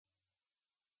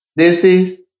This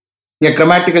is a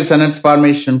grammatical sentence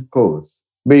formation course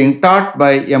being taught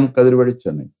by M. Kadirvadi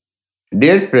Chennai.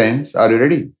 Dear friends, are you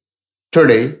ready?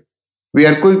 Today, we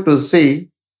are going to see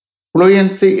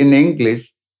Fluency in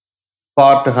English,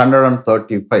 part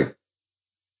 135.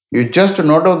 You just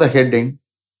note down the heading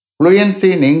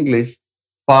Fluency in English,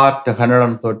 part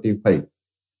 135.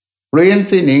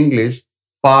 Fluency in English,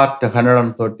 part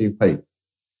 135.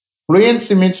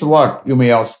 Fluency means what, you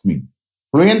may ask me.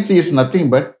 Fluency is nothing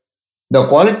but the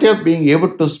quality of being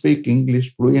able to speak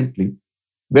English fluently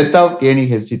without any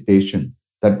hesitation.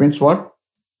 That means what?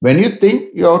 When you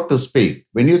think you have to speak,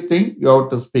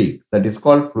 that is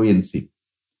called fluency.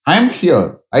 I am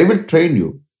here. I will train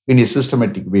you in a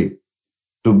systematic way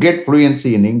to get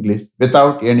fluency in English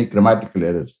without any grammatical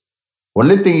errors.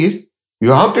 Only thing is,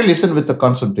 you have to listen with the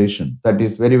concentration. That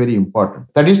is very, very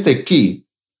important. That is the key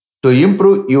to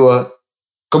improve your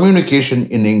communication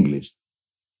in English.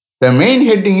 The main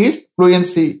heading is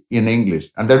Fluency in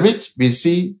English, under which we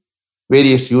see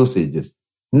various usages.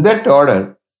 In that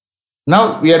order,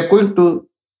 now we are going to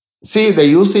see the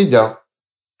usage of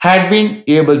had been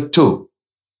able to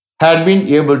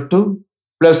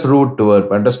plus root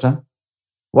verb. Understand?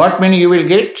 What meaning you will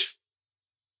get?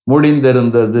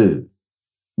 Mudindirundadu.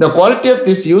 The quality of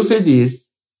this usage is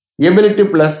ability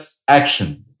plus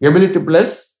action. I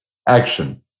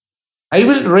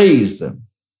will raise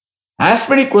as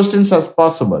many questions as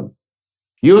possible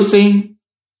using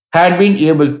had been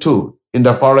able to in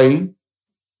the following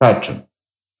pattern.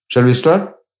 Shall we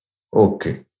start?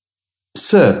 Okay.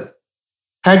 Sir,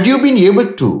 had you been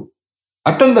able to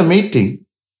attend the meeting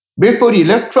before you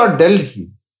left for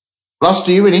Delhi last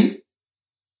evening?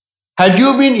 Had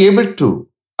you been able to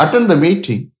attend the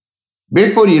meeting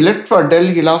before you left for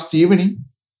Delhi last evening?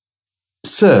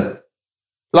 Sir,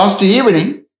 last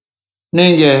evening,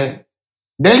 நீங்க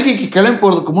டெல்லிக்கு கிளம்பி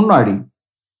போறதுக்கு முன்னாடி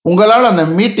உங்களால் அந்த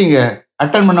மீட்டிங்கை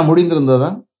attend பண்ண முடிந்திருந்ததா?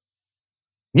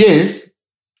 Yes,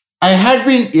 I had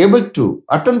been able to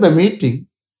attend the meeting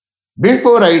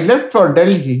before I left for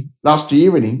Delhi last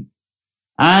evening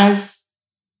as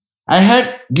I had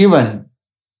given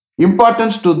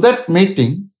importance to that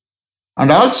meeting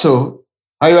and also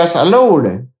I was allowed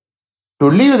to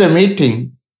leave the meeting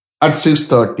at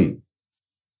 6:30.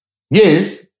 Yes,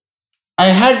 I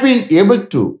had been able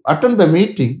to attend the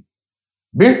meeting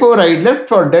before I left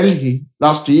for Delhi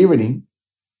last evening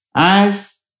as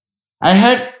I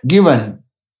had given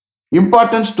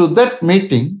importance to that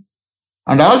meeting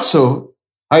and also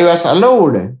I was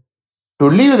allowed to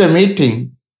leave the meeting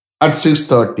at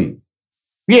 6:30.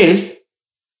 Yes,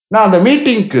 நான் அந்த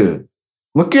மீட்டிங்க்கு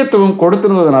முக்கியத்துவம்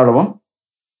கொடுத்திருந்ததுனாலும்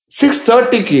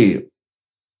 6:30க்கு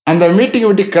அந்த மீட்டிங்கை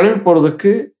விட்டு கிளம்பி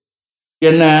போறதுக்கு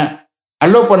என்ன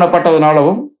அலோவ்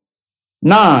பண்ணப்பட்டதுனாலும்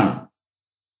நான்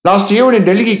லாஸ்ட் ஈவினிங்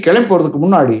டெல்லிக்கு கிளம்பி போறதுக்கு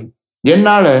முன்னாடி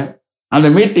என்னால அந்த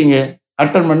மீட்டிங்கை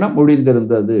அட்டன் பண்ண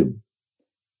முடிந்திருந்தது.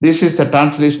 This is the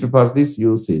translation for this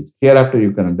usage. Hereafter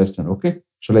you can understand. Okay?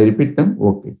 Shall I repeat them?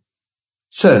 Okay.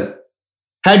 Sir,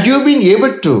 had you been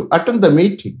able to attend the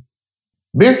meeting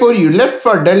before you left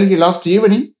for Delhi last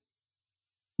evening?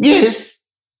 Yes,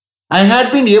 I had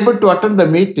been able to attend the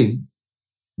meeting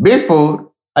before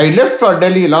I left for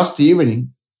Delhi last evening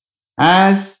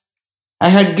as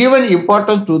I had given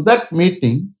importance to that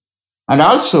meeting and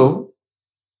also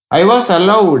I was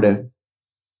allowed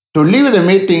to leave the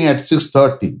meeting at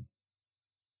 6:30.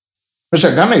 Mr.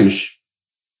 Ganesh,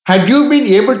 had you been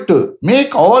able to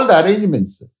make all the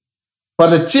arrangements for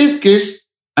the chief guest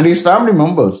and his family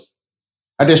members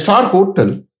at a star hotel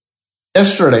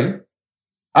yesterday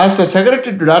as the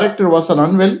secretary director was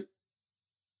unwell?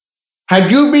 Had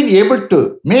you been able to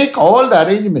make all the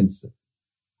arrangements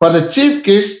for the chief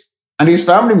guest and his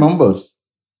family members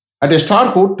at a star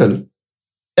hotel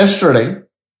yesterday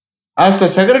as the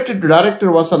secretary director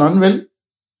was unwell?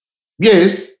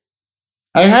 Yes,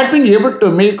 I had been able to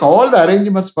make all the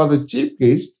arrangements for the chief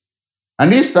guest and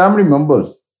his family members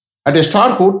at a star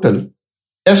hotel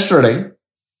yesterday,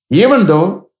 even though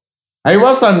I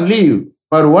was on leave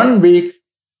for 1 week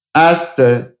as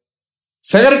the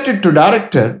secretary to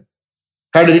director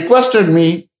had requested me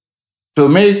to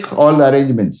make all the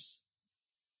arrangements.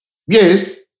 Yes,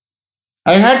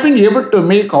 I had been able to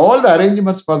make all the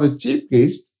arrangements for the chief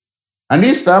guest and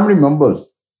his family members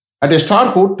at a star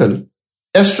hotel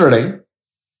yesterday,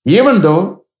 even though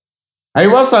I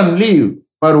was on leave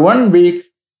for 1 week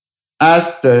as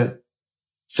the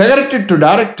secretary to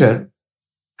director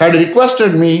had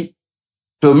requested me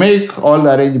to make all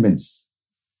the arrangements.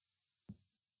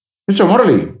 Mr.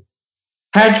 Murali,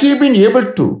 had he been able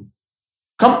to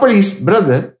compel his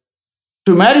brother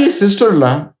to marry his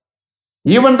sister-in-law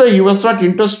even though he was not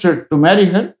interested to marry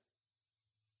her?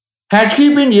 Had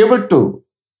he been able to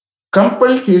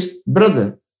compel his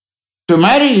brother to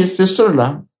marry his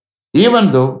sister-in-law,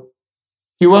 even though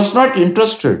he was not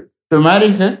interested to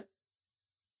marry her?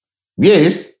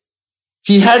 Yes,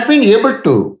 he had been able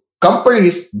to compel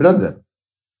his brother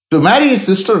to marry his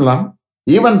sister-in-law,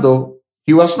 even though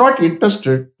he was not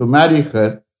interested to marry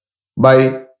her,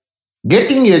 by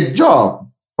getting a job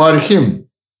for him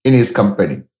in his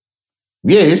company.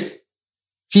 Yes,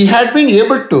 he had been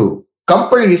able to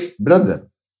compel his brother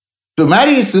to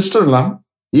marry his sister-in-law,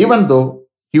 even though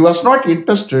he was not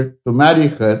interested to marry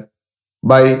her,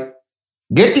 by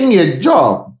getting a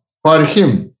job for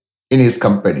him in his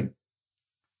company.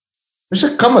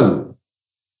 Mr. Kamal,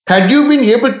 had you been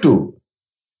able to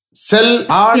sell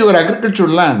all your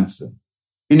agricultural lands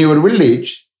in your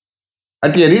village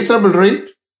at a reasonable rate?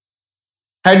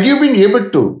 Had you been able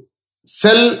to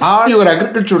sell all your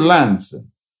agricultural lands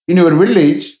in your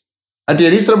village at a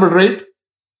reasonable rate?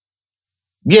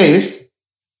 Yes,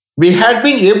 we had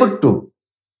been able to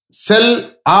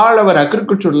sell all our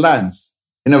agricultural lands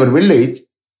in our village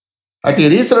at a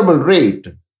reasonable rate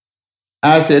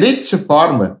as a rich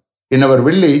farmer in our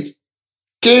village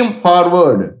came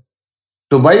forward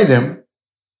to buy them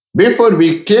before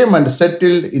we came and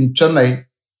settled in Chennai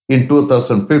in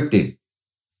 2015.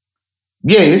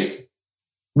 Yes,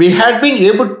 we had been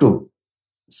able to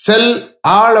sell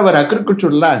all our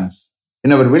agricultural lands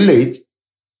in our village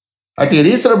at a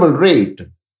reasonable rate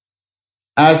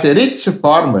as a rich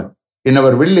farmer in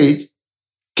our village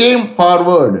came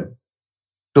forward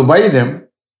to buy them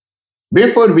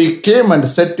before we came and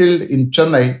settled in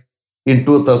Chennai in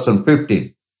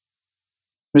 2015.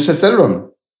 Mr.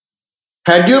 Selvam,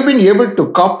 had you been able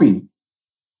to copy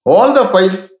all the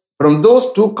files from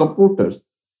those two computers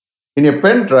in a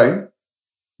pen drive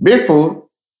before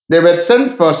they were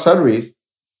sent for service,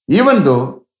 even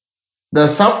though the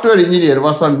software engineer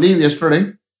was on leave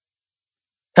yesterday?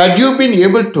 Had you been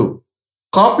able to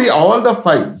copy all the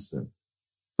files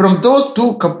from those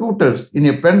two computers in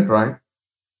a pen drive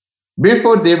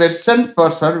before they were sent for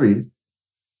service,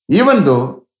 even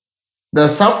though the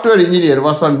software engineer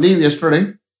was on leave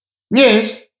yesterday?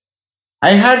 Yes,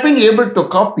 I had been able to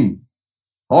copy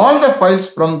all the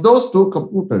files from those two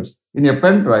computers in a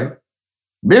pen drive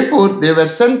before they were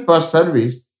sent for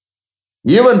service,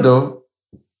 even though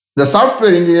the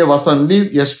software engineer was on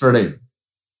leave yesterday.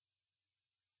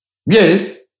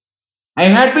 Yes, I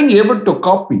had been able to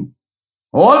copy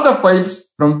all the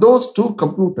files from those two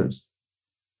computers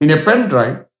in a pen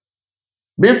drive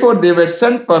before they were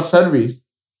sent for service,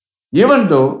 even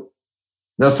though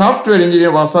the software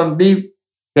engineer was on leave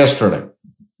yesterday.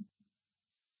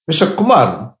 Mr.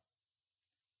 Kumar,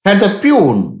 had the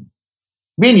peon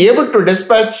been able to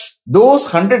dispatch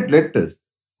those 100 letters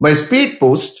by speed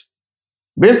post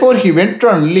before he went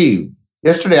on leave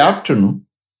yesterday afternoon,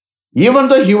 even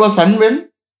though he was unwell?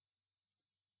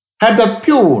 Had the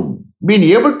peon been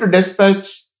able to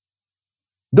dispatch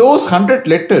those 100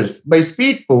 letters by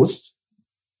speed post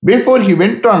before he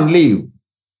went on leave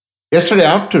yesterday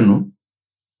afternoon,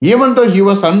 even though he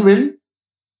was unwell?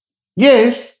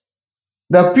 Yes,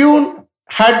 the peon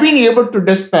had been able to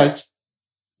dispatch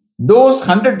those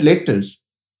 100 letters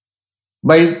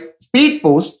by speed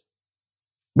post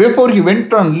before he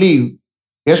went on leave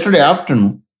yesterday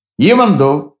afternoon, even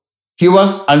though he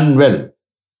was unwell.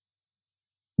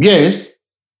 Yes,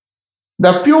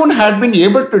 the peon had been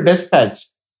able to dispatch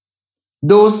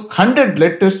those 100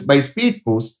 letters by speed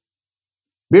post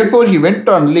before he went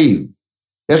on leave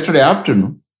yesterday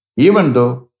afternoon, even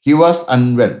though he was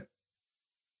unwell.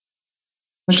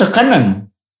 Mr.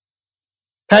 Kannan,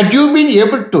 had you been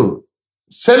able to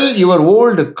sell your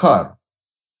old car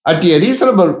at a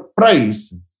reasonable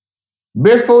price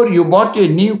before you bought a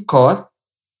new car,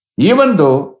 even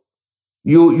though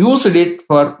you used it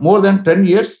for more than 10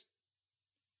 years?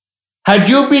 Had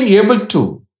you been able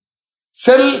to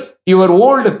sell your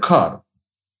old car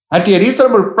at a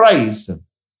reasonable price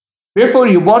before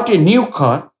you bought a new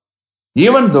car,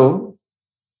 even though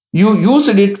you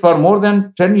used it for more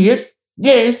than 10 years?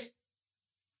 Yes,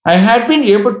 I had been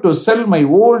able to sell my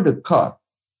old car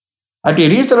at a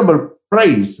reasonable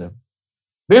price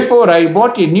before I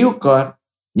bought a new car,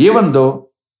 even though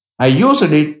I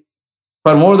used it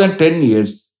for more than 10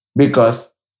 years,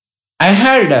 because I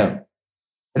had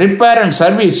repair and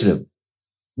serviced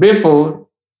before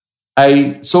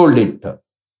I sold it.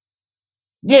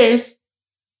 Yes,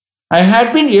 I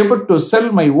had been able to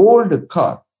sell my old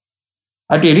car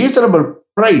at a reasonable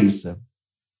price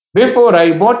before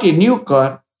I bought a new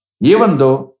car, even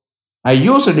though I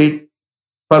used it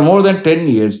for more than 10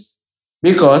 years,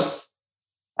 because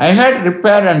I had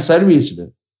repaired and serviced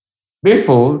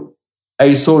before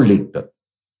I sold it.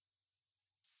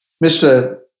 Mr.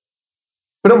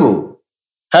 Prabhu,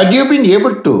 had you been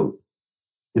able to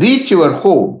reach your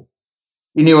home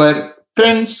in your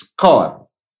friend's car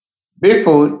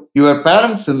before your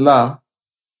parents-in-law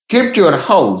kept your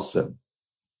house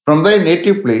from their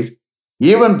native place,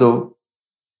 even though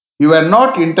you were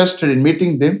not interested in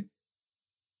meeting them?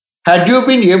 Had you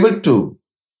been able to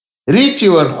reach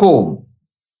your home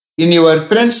in your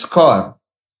friend's car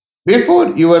before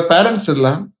your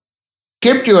parents-in-law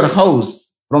kept your house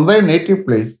from their native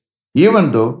place,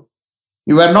 even though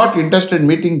you were not interested in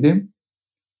meeting them?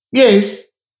 Yes,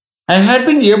 I had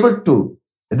been able to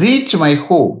reach my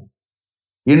home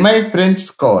in my friend's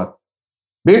car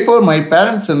before my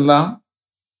parents-in-law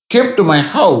kept my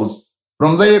house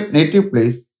from their native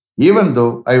place, even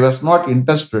though I was not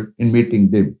interested in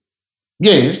meeting them.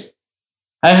 Yes,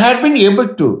 I had been able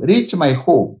to reach my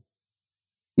home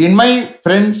in my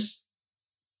friend's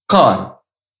car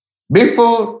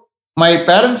before my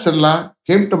parents-in-law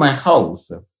came to my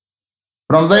house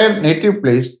from their native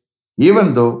place,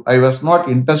 even though I was not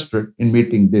interested in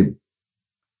meeting them.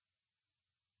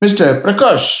 Mr.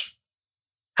 Prakash,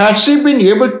 had she been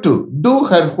able to do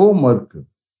her homework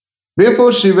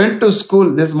before she went to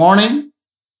school this morning?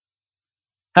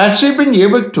 Had she been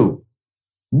able to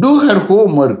do her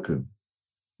homework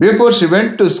before she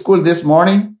went to school this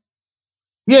morning?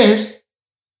 Yes,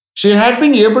 she had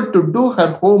been able to do her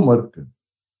homework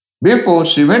before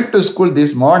she went to school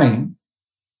this morning,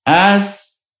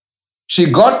 as she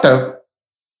got up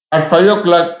at 5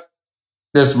 o'clock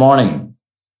this morning.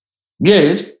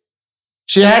 Yes,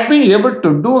 she had been able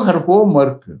to do her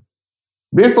homework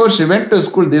before she went to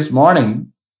school this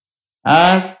morning,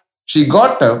 as she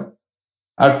got up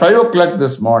at 5 o'clock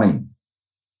this morning.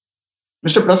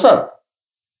 Mr. Prasad,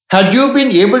 had you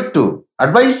been able to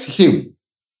advise him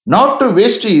not to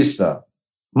waste his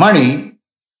money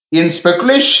in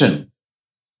speculation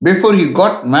before he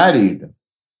got married,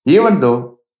 even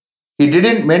though he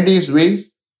didn't mend his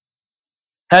ways?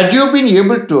 Had you been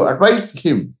able to advise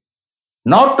him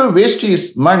not to waste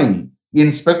his money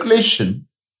in speculation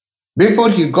before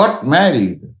he got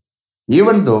married,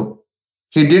 even though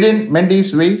he didn't mend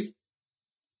his ways?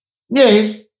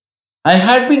 Yes, I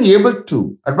had been able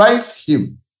to advise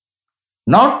him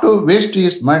not to waste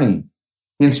his money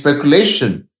in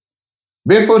speculation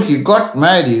before he got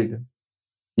married,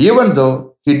 even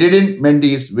though he didn't mend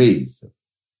his ways.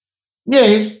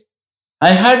 Yes,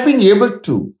 I had been able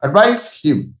to advise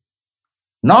him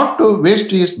not to waste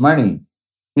his money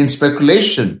in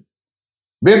speculation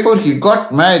before he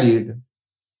got married,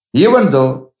 even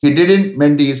though he didn't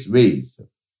mend his ways.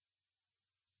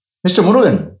 Mr.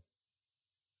 Murugan,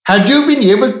 had you been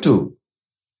able to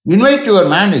invite your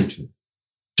manager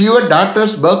to your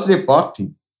daughter's birthday party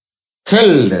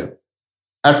held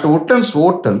at Woodlands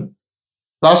Hotel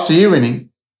last evening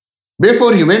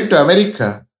before he went to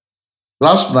America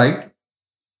last night,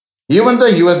 even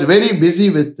though he was very busy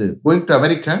with going to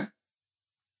America?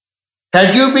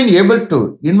 Had you been able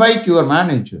to invite your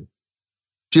manager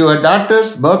to your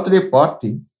daughter's birthday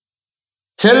party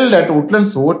held at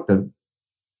Woodlands Hotel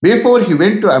before he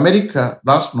went to America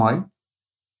last night,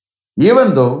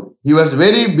 even though he was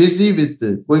very busy with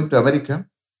going to America?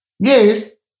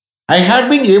 Yes, I had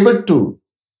been able to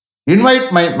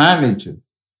invite my manager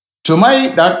to my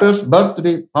daughter's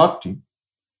birthday party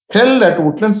held at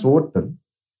Woodlands Hotel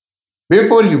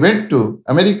before he went to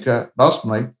America last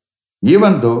night,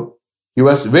 even though he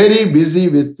was very busy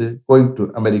with going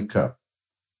to America.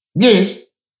 Yes,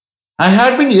 I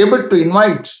had been able to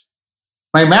invite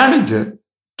my manager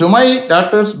to my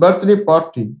daughter's birthday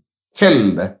party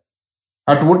held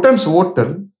at Woodlands Hotel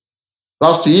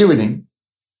last evening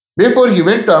before he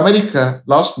went to America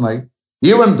last night,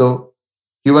 even though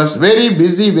he was very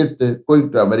busy with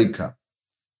going to America.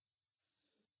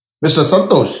 Mr.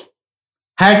 Santosh,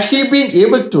 had he been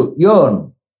able to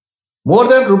earn more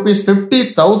than rupees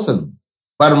 50,000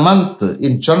 per month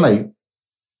in Chennai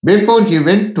before he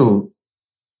went to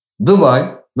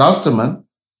Dubai last month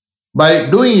by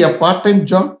doing a part-time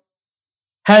job?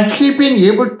 Had he been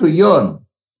able to earn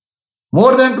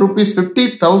more than rupees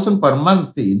 50,000 per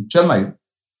month in Chennai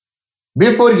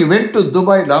before he went to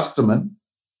Dubai last month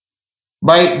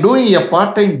by doing a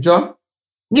part-time job?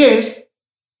 Yes,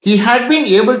 he had been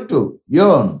able to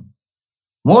earn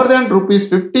more than rupees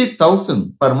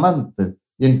 50,000 per month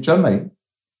in Chennai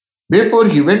before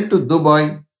he went to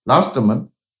Dubai last month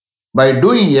by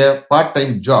doing a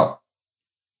part-time job.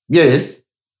 Yes,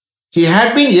 he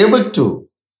had been able to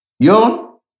earn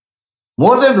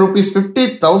more than rupees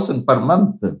 50,000 per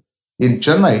month in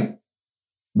Chennai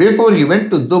before he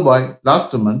went to Dubai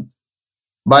last month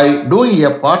by doing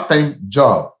a part-time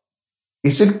job.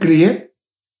 Is it clear?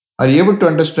 Are you able to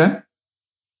understand?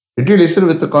 Did you listen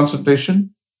with the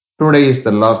concentration? Today is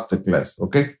the last class.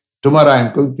 Okay. Tomorrow I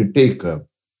am going to take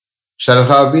shall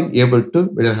have been able to,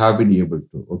 will have been able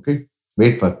to. Okay.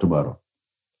 Wait for tomorrow.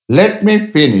 Let me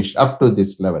finish up to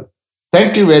this level.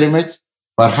 Thank you very much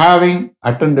for having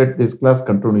attended this class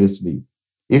continuously.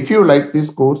 If you like this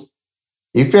course,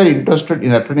 if you are interested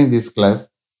in attending this class,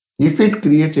 if it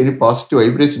creates any positive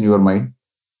vibration in your mind,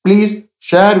 please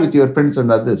share with your friends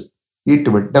and others. It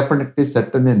will definitely,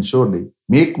 certainly, and surely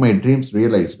make my dreams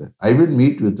realized. I will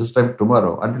meet you this time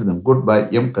tomorrow. Until then, goodbye.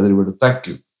 M. Kadrivedu. Thank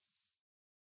you.